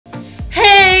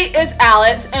Hey, it's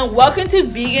Alex, and welcome to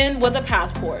Vegan with a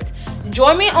Passport.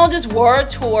 Join me on this world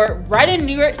tour right in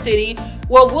New York City,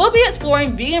 where we'll be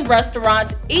exploring vegan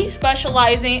restaurants, each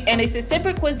specializing in a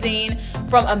specific cuisine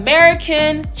from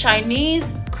American,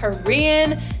 Chinese,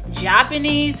 Korean,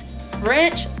 Japanese,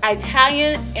 French,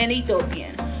 Italian, and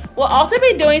Ethiopian. We'll also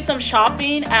be doing some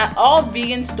shopping at all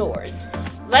vegan stores.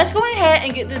 Let's go ahead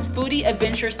and get this foodie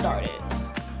adventure started.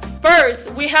 First,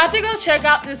 we have to go check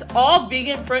out this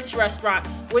all-vegan French restaurant,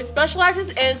 which specializes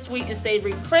in sweet and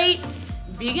savory crepes,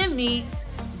 vegan meats,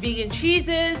 vegan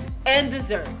cheeses, and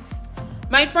desserts.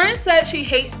 My friend said she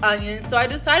hates onions, so I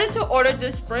decided to order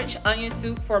this French onion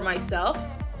soup for myself.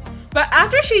 But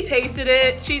after she tasted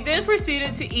it, she then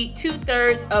proceeded to eat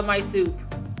 2/3 of my soup.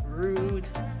 Rude.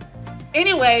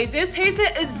 Anyway, this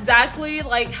tasted exactly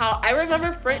like how I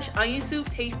remember French onion soup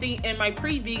tasting in my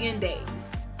pre-vegan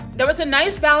days. There was a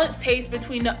nice balanced taste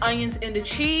between the onions and the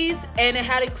cheese, and it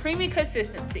had a creamy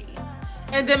consistency.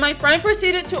 And then my friend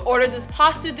proceeded to order this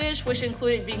pasta dish, which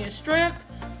included vegan shrimp,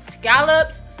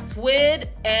 scallops, squid,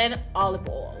 and olive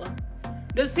oil.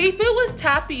 The seafood was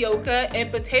tapioca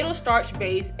and potato starch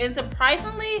based, and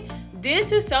surprisingly did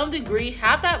to some degree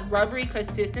have that rubbery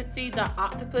consistency that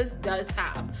octopus does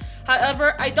have.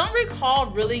 However, I don't recall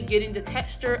really getting the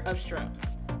texture of shrimp.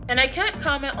 And I can't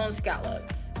comment on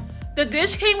scallops. The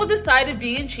dish came with a side of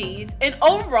vegan cheese, and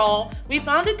overall, we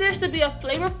found the dish to be a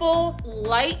flavorful,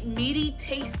 light, meaty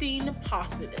tasting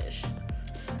pasta dish.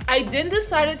 I then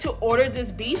decided to order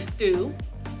this beef stew.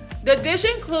 The dish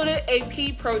included a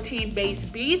pea protein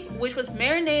based beef, which was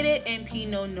marinated in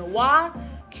Pinot Noir,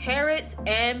 carrots,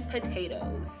 and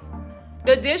potatoes.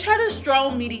 The dish had a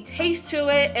strong meaty taste to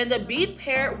it, and the beef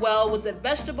paired well with the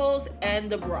vegetables and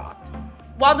the broth.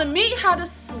 While the meat had a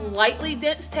slightly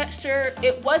dense texture,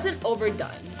 it wasn't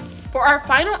overdone. For our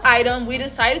final item, we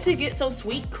decided to get some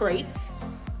sweet crepes.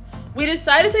 We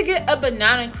decided to get a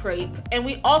banana crepe, and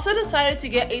we also decided to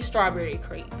get a strawberry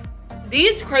crepe.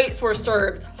 These crepes were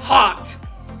served hot,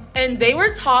 and they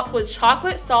were topped with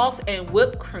chocolate sauce and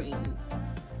whipped cream.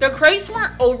 The crepes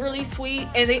weren't overly sweet,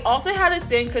 and they also had a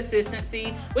thin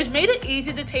consistency, which made it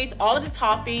easy to taste all of the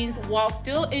toppings while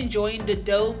still enjoying the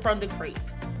dough from the crepe.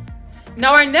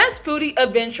 Now our next foodie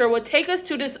adventure will take us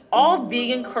to this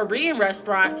all-vegan Korean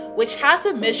restaurant, which has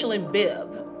a Michelin Bib.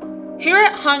 Here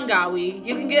at Hangawi,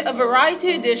 you can get a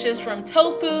variety of dishes from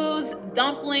tofus,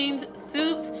 dumplings,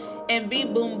 soups, and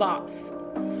bibimbaps.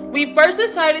 We first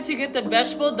decided to get the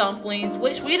vegetable dumplings,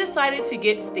 which we decided to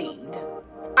get steamed.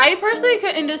 I personally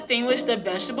couldn't distinguish the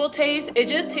vegetable taste, it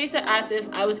just tasted as if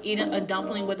I was eating a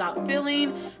dumpling without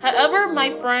filling. However,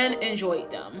 my friend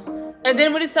enjoyed them. And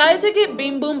then we decided to get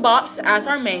bibimbaps as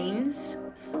our mains.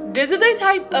 This is a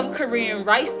type of Korean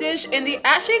rice dish, and they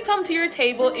actually come to your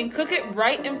table and cook it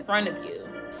right in front of you.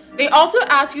 They also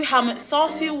ask you how much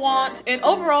sauce you want, and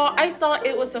overall, I thought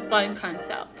it was a fun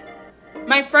concept.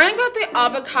 My friend got the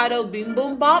avocado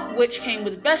bibimbap, which came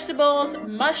with vegetables,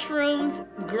 mushrooms,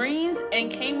 greens, and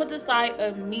came with a side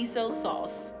of miso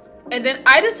sauce. And then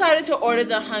I decided to order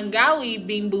the Hangawi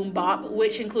bibimbap,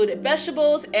 which included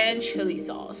vegetables and chili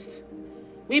sauce.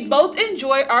 We both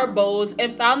enjoyed our bowls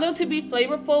and found them to be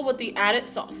flavorful with the added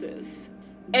sauces.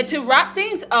 And to wrap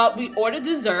things up, we ordered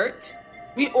dessert.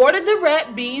 We ordered the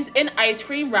red beans and ice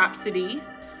cream rhapsody.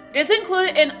 This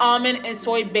included an almond and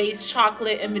soy-based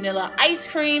chocolate and vanilla ice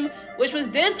cream, which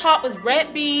was then topped with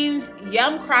red beans,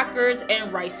 yum crackers,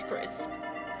 and Rice Crisps.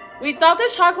 We thought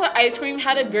the chocolate ice cream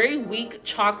had a very weak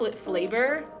chocolate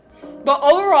flavor, but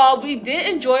overall, we did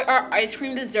enjoy our ice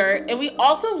cream dessert, and we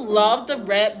also loved the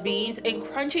red beans and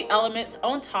crunchy elements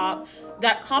on top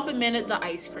that complemented the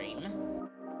ice cream.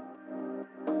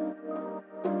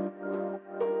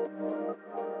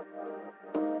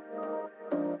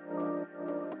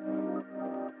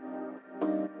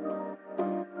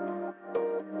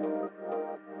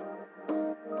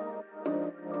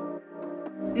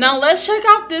 Now let's check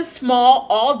out this small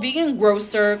all-vegan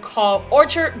grocer called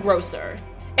Orchard Grocer.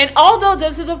 And although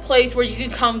this is a place where you can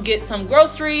come get some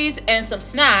groceries and some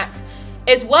snacks,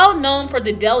 it's well known for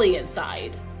the deli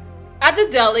inside. At the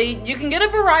deli, you can get a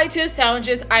variety of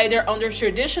sandwiches either on their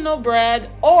traditional bread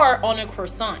or on a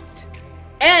croissant.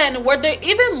 And what they're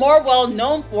even more well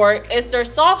known for is their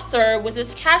soft serve with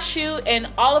its cashew and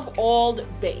olive oil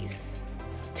base.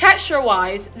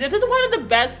 Texture-wise, this is one of the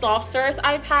best soft serves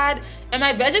I've had, and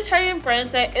my vegetarian friend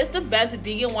said it's the best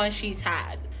vegan one she's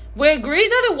had. We agreed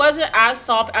that it wasn't as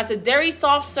soft as a dairy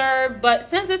soft serve, but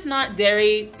since it's not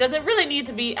dairy, does it really need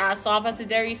to be as soft as a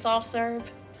dairy soft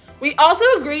serve? We also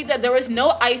agreed that there was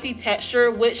no icy texture,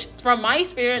 which from my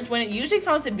experience when it usually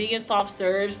comes to vegan soft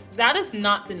serves, that is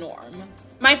not the norm.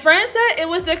 My friend said it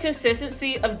was the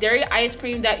consistency of dairy ice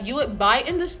cream that you would buy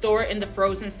in the store in the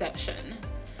frozen section.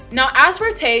 Now, as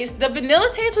for taste, the vanilla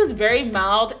taste was very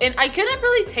mild and I couldn't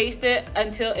really taste it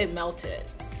until it melted.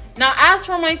 Now, as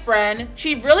for my friend,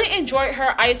 she really enjoyed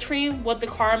her ice cream with the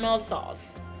caramel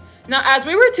sauce. Now, as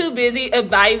we were too busy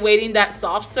evaluating that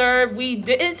soft serve, we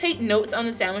didn't take notes on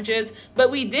the sandwiches, but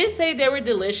we did say they were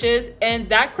delicious, and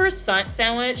that croissant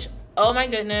sandwich, oh my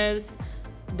goodness,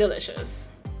 delicious.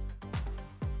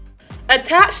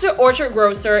 Attached to Orchard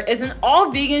Grocer is an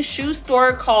all-vegan shoe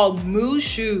store called Moo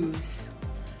Shoes.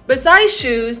 Besides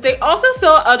shoes, they also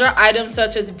sell other items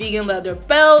such as vegan leather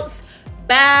belts,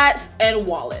 bats, and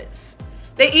wallets.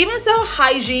 They even sell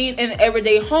hygiene and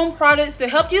everyday home products to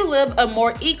help you live a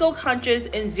more eco-conscious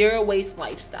and zero-waste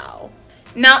lifestyle.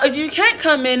 Now, if you can't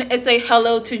come in and say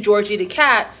hello to Georgie the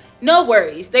cat, no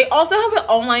worries. They also have an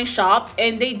online shop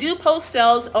and they do post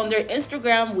sales on their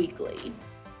Instagram weekly.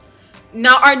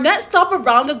 Now, our next stop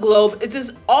around the globe is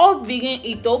this all-vegan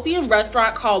Ethiopian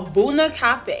restaurant called Bunna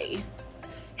Cafe.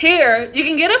 Here, you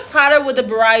can get a platter with a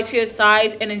variety of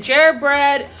sides and injera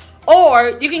bread,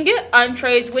 or you can get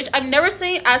entrees, which I've never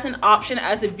seen as an option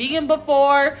as a vegan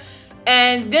before,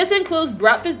 and this includes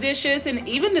breakfast dishes and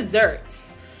even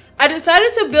desserts. I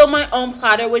decided to build my own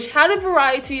platter, which had a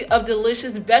variety of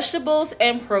delicious vegetables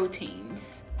and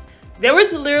proteins. There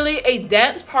was literally a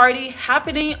dance party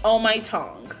happening on my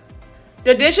tongue.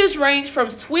 The dishes range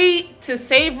from sweet to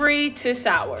savory to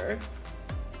sour.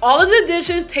 All of the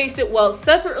dishes tasted well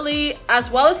separately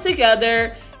as well as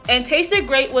together and tasted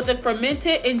great with the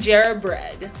fermented injera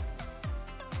bread.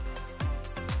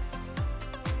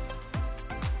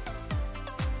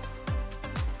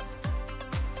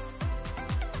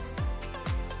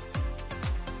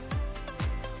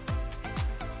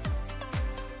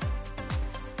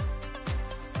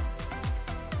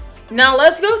 Now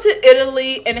let's go to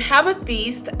Italy and have a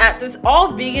feast at this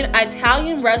all-vegan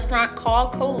Italian restaurant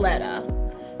called Coletta.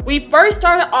 We first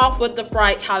started off with the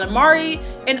fried calamari,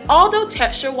 and although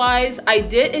texture-wise I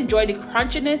did enjoy the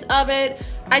crunchiness of it,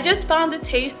 I just found the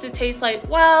taste to taste like,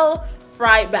 well,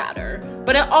 fried batter.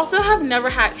 But I also have never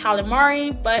had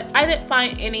calamari, but I didn't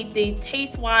find anything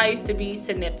taste-wise to be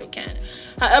significant.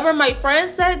 However, my friend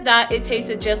said that it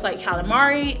tasted just like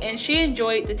calamari and she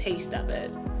enjoyed the taste of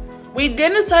it. We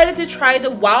then decided to try the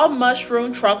wild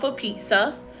mushroom truffle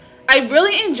pizza. I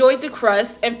really enjoyed the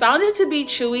crust and found it to be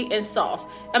chewy and soft,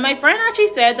 and my friend actually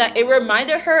said that it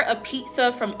reminded her of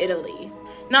pizza from Italy.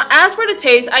 Now, as for the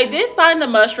taste, I did find the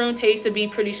mushroom taste to be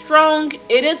pretty strong.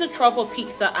 It is a truffle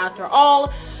pizza after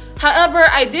all. However,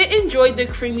 I did enjoy the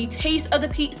creamy taste of the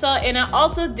pizza, and I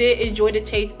also did enjoy the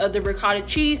taste of the ricotta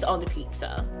cheese on the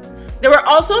pizza. There were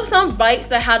also some bites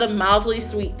that had a mildly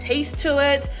sweet taste to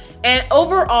it, and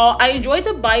overall, I enjoyed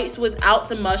the bites without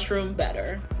the mushroom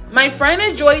better. My friend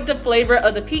enjoyed the flavor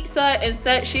of the pizza and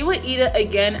said she would eat it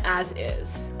again as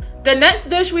is. The next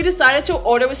dish we decided to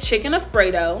order was chicken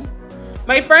Alfredo.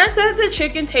 My friend said the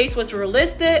chicken taste was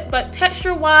realistic, but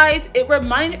texture-wise, it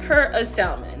reminded her of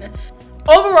salmon.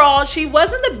 Overall, she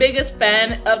wasn't the biggest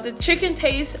fan of the chicken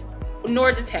taste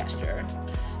nor the texture.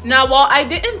 Now, while I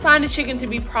didn't find the chicken to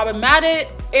be problematic,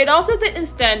 it also didn't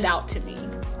stand out to me.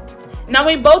 Now,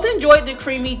 we both enjoyed the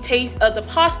creamy taste of the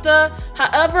pasta.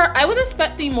 However, I was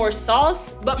expecting more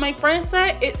sauce, but my friend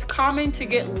said it's common to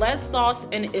get less sauce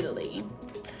in Italy.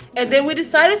 And then we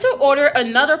decided to order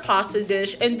another pasta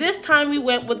dish, and this time we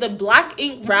went with the black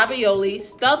ink ravioli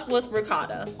stuffed with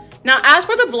ricotta. Now, as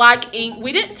for the black ink,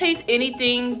 we didn't taste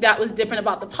anything that was different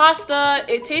about the pasta.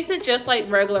 It tasted just like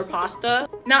regular pasta.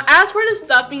 Now, as for the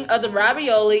stuffing of the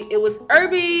ravioli, it was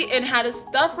herby and had a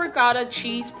stuffed ricotta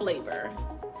cheese flavor.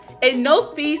 And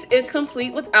no feast is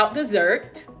complete without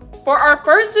dessert. For our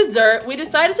first dessert, we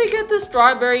decided to get the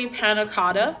strawberry panna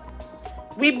cotta.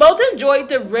 We both enjoyed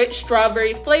the rich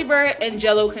strawberry flavor and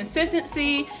jello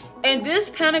consistency, and this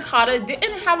panna cotta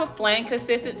didn't have a flan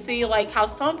consistency like how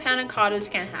some panna cottas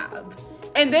can have.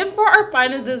 And then for our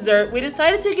final dessert, we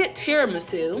decided to get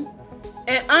tiramisu.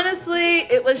 And honestly,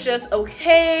 it was just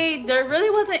okay. There really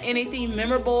wasn't anything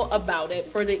memorable about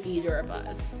it for the either of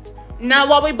us. Now,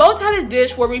 while we both had a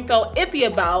dish where we felt iffy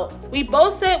about, we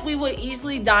both said we would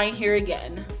easily dine here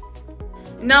again.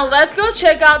 Now let's go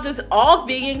check out this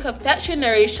all-vegan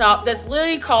confectionery shop that's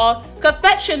literally called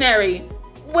Confectionery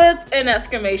with an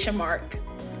exclamation mark.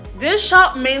 This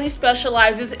shop mainly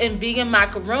specializes in vegan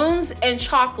macarons and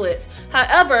chocolates.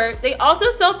 However, they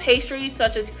also sell pastries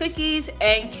such as cookies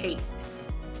and cakes.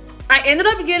 I ended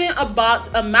up getting a box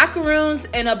of macarons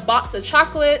and a box of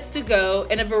chocolates to go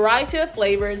in a variety of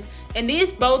flavors, and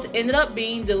these both ended up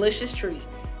being delicious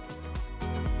treats.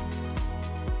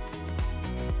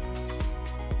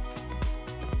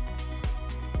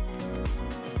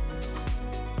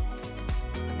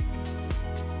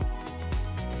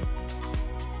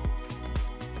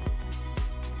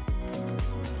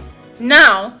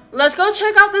 Now, let's go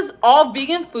check out this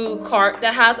all-vegan food cart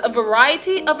that has a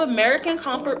variety of American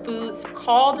comfort foods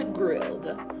called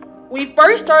Grilled. We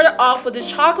first started off with the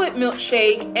chocolate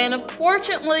milkshake, and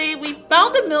unfortunately, we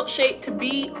found the milkshake to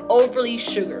be overly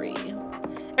sugary.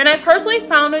 And I personally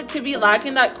found it to be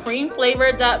lacking that cream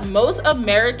flavor that most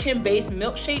American-based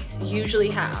milkshakes usually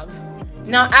have.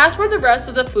 Now, as for the rest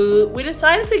of the food, we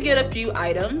decided to get a few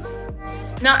items.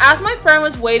 Now, as my friend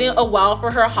was waiting a while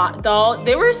for her hot dog,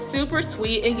 they were super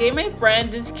sweet and gave my friend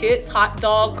this kid's hot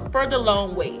dog for the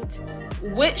long wait,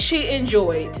 which she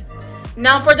enjoyed.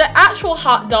 Now, for the actual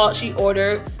hot dog she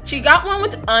ordered, she got one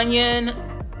with onion.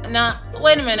 Now,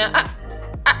 wait a minute,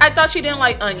 I thought she didn't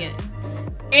like onion.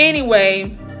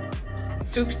 Anyway,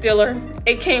 soup stiller,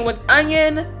 it came with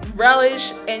onion,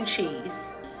 relish, and cheese.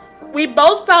 We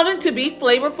both found it to be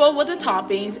flavorful with the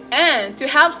toppings and to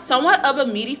have somewhat of a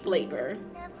meaty flavor.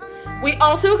 We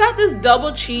also got this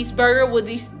double cheeseburger with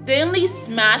these thinly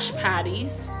smashed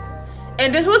patties.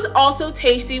 And this was also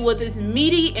tasty with this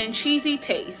meaty and cheesy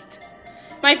taste.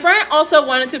 My friend also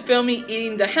wanted to film me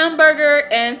eating the hamburger,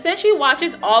 and since she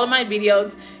watches all of my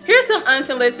videos, here's some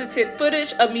unsolicited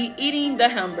footage of me eating the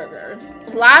hamburger.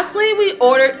 Lastly, we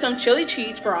ordered some chili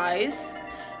cheese fries.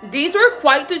 These were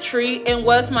quite the treat and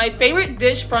was my favorite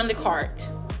dish from the cart.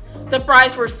 The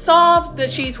fries were soft, the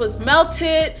cheese was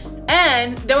melted,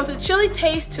 and there was a chili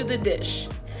taste to the dish.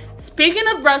 Speaking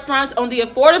of restaurants on the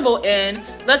affordable end,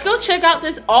 let's go check out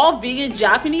this all-vegan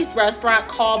Japanese restaurant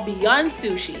called Beyond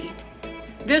Sushi.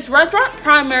 This restaurant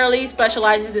primarily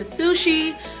specializes in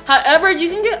sushi, however you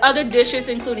can get other dishes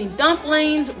including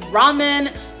dumplings,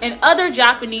 ramen, and other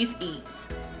Japanese eats.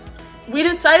 We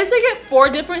decided to get 4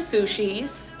 different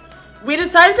sushis. We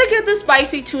decided to get the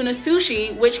spicy tuna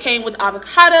sushi, which came with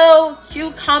avocado,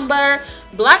 cucumber,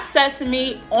 black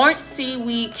sesame, orange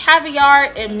seaweed,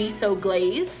 caviar, and miso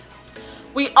glaze.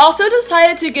 We also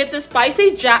decided to get the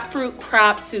spicy jackfruit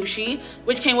crab sushi,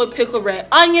 which came with pickled red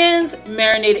onions,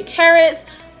 marinated carrots,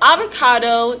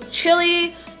 avocado,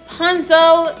 chili,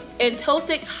 ponzu, and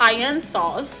toasted cayenne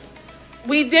sauce.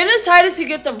 We then decided to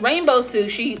get the rainbow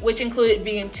sushi, which included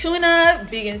vegan tuna,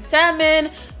 vegan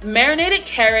salmon, marinated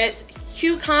carrots,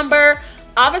 cucumber,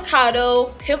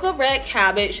 avocado, pickled red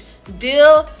cabbage,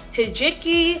 dill,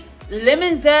 hijiki,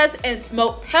 lemon zest, and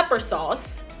smoked pepper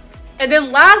sauce. And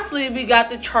then lastly, we got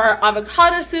the charred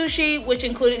avocado sushi, which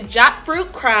included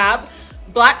jackfruit crab,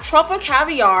 black truffle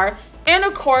caviar, and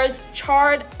of course,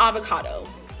 charred avocado.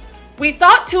 We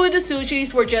thought 2 of the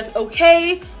sushis were just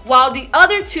okay, while the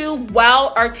other 2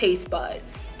 wowed our taste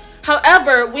buds.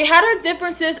 However, we had our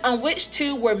differences on which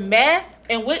 2 were meh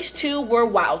and which 2 were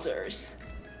wowzers.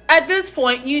 At this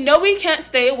point, you know we can't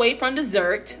stay away from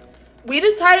dessert. We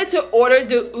decided to order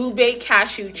the ube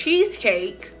cashew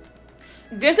cheesecake.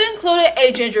 This included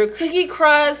a ginger cookie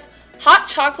crust, hot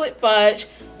chocolate fudge,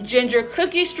 ginger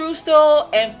cookie streusel,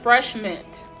 and fresh mint.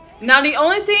 Now, the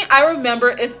only thing I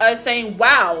remember is us saying,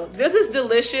 "Wow, this is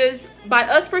delicious," by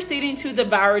us proceeding to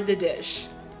devour the dish,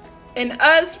 and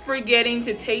us forgetting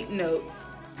to take notes.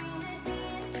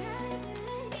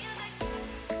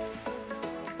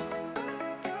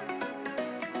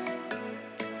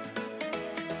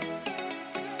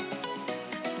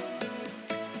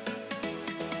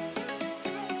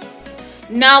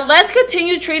 Now let's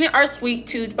continue treating our sweet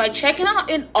tooth by checking out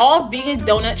an all-vegan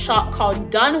donut shop called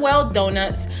Dunwell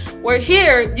Donuts, where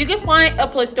here you can find a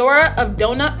plethora of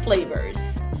donut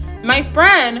flavors. My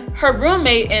friend, her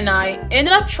roommate, and I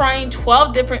ended up trying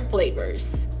 12 different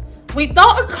flavors. We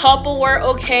thought a couple were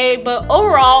okay, but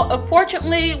overall,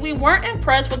 unfortunately, we weren't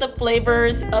impressed with the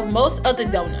flavors of most of the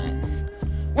donuts.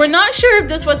 We're not sure if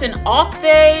this was an off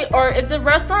day or if the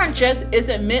restaurant just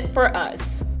isn't meant for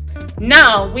us.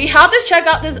 Now, we have to check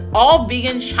out this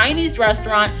all-vegan Chinese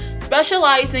restaurant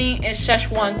specializing in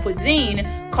Szechuan cuisine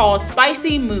called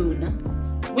Spicy Moon.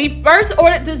 We first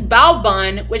ordered this bao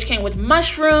bun, which came with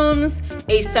mushrooms,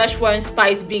 a Szechuan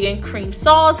spiced vegan cream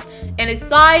sauce, and a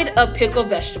side of pickled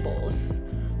vegetables.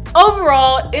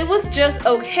 Overall, it was just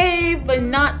okay, but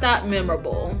not that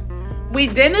memorable. We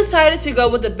then decided to go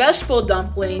with the vegetable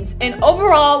dumplings, and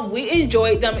overall, we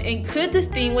enjoyed them and could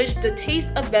distinguish the taste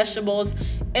of vegetables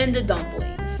in the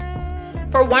dumplings.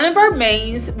 For one of our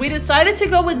mains, we decided to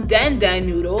go with dan dan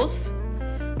noodles.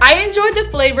 I enjoyed the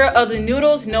flavor of the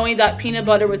noodles knowing that peanut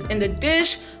butter was in the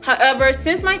dish. However,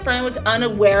 since my friend was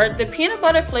unaware, the peanut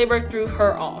butter flavor threw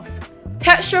her off.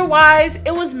 Texture-wise,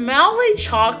 it was mildly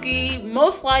chalky,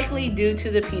 most likely due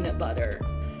to the peanut butter.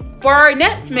 For our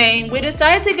next main, we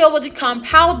decided to go with the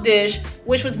compound dish,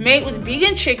 which was made with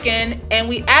vegan chicken, and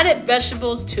we added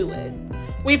vegetables to it.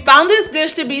 We found this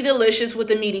dish to be delicious with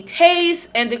the meaty taste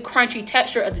and the crunchy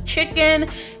texture of the chicken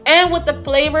and with the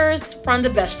flavors from the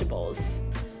vegetables.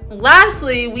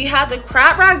 Lastly, we had the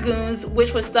crab ragoons,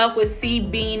 which was stuffed with sea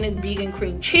bean vegan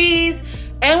cream cheese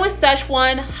and with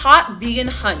Szechuan hot vegan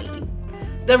honey.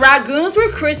 The ragoons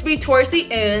were crispy towards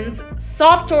the ends,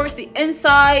 soft towards the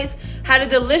insides, had a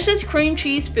delicious cream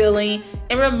cheese filling,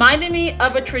 and reminded me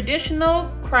of a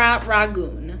traditional crab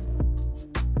ragoon.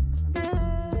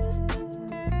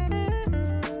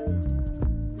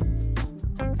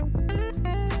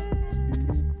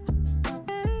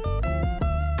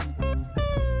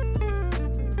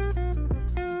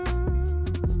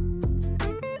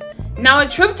 Now, a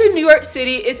trip to New York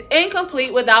City is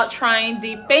incomplete without trying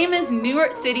the famous New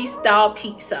York City style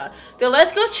pizza. So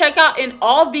let's go check out an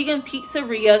all vegan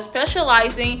pizzeria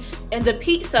specializing in the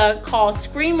pizza called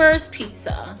Screamer's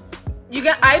Pizza. You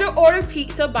can either order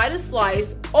pizza by the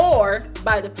slice or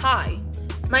by the pie.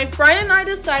 My friend and I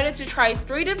decided to try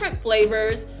 3 different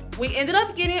flavors. We ended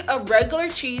up getting a regular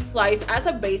cheese slice as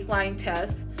a baseline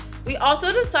test. We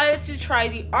also decided to try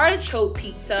the artichoke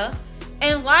pizza.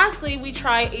 And lastly, we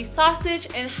tried a sausage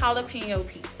and jalapeno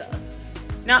pizza.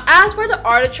 Now, as for the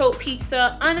artichoke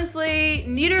pizza, honestly,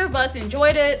 neither of us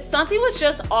enjoyed it. Something was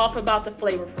just off about the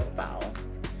flavor profile.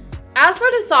 As for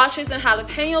the sausage and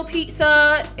jalapeno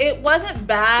pizza, it wasn't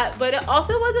bad, but it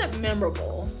also wasn't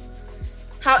memorable.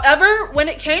 However, when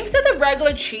it came to the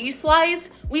regular cheese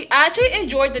slice, we actually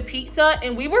enjoyed the pizza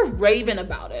and we were raving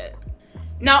about it.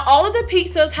 Now, all of the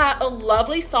pizzas had a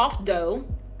lovely soft dough.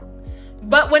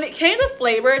 But when it came to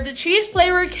flavor, the cheese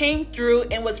flavor came through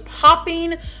and was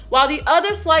popping, while the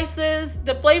other slices,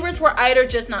 the flavors were either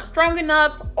just not strong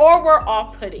enough or were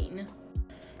off-putting.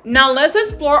 Now let's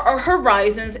explore our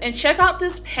horizons and check out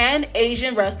this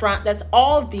Pan-Asian restaurant that's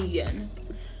all vegan.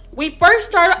 We first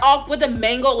started off with a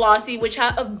mango lassi, which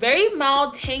had a very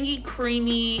mild, tangy,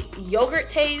 creamy yogurt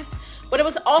taste, but it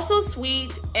was also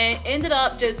sweet and ended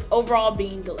up just overall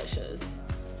being delicious.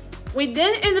 We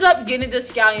then ended up getting the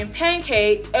scallion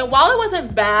pancake, and while it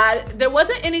wasn't bad, there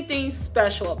wasn't anything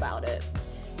special about it.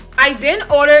 I then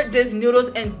ordered this noodles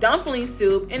and dumpling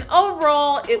soup, and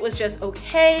overall, it was just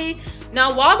okay.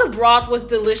 Now, while the broth was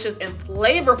delicious and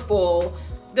flavorful,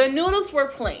 the noodles were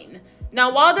plain.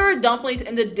 Now, while there were dumplings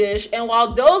in the dish, and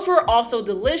while those were also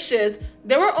delicious,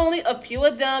 there were only a few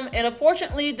of them, and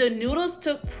unfortunately, the noodles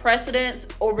took precedence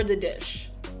over the dish.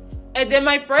 And then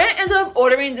my friend ended up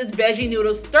ordering this veggie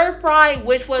noodle stir fry,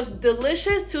 which was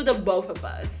delicious to the both of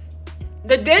us.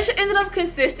 The dish ended up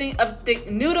consisting of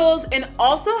thick noodles and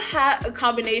also had a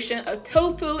combination of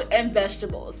tofu and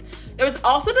vegetables. There was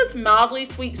also this mildly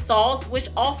sweet sauce, which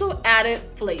also added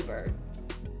flavor.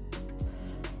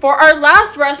 For our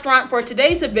last restaurant for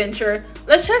today's adventure,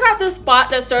 let's check out this spot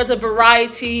that serves a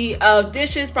variety of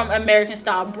dishes from American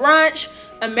style brunch,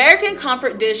 American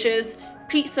comfort dishes,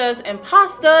 pizzas and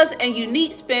pastas, and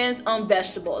unique spins on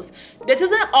vegetables. This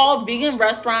is an all vegan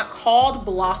restaurant called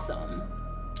Blossom.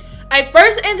 I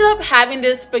first ended up having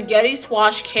this spaghetti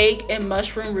squash cake and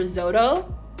mushroom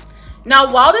risotto.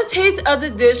 Now, while the taste of the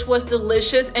dish was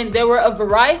delicious and there were a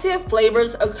variety of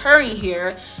flavors occurring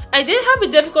here, I did have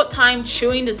a difficult time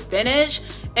chewing the spinach,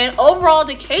 and overall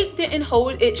the cake didn't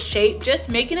hold its shape, just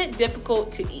making it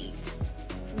difficult to eat.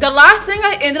 The last thing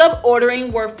I ended up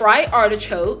ordering were fried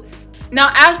artichokes. Now,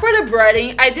 as for the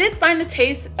breading, I did find the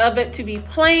taste of it to be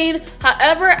plain.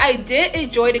 However, I did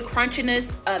enjoy the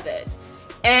crunchiness of it.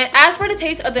 And as for the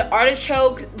taste of the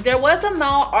artichoke, there was a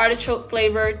mild artichoke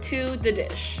flavor to the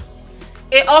dish.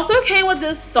 It also came with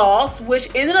this sauce,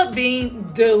 which ended up being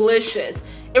delicious.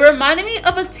 It reminded me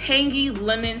of a tangy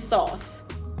lemon sauce.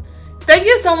 Thank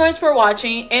you so much for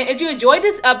watching, and if you enjoyed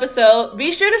this episode,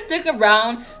 be sure to stick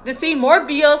around to see more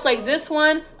videos like this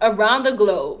one around the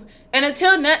globe. And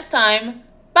until next time,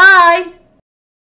 bye!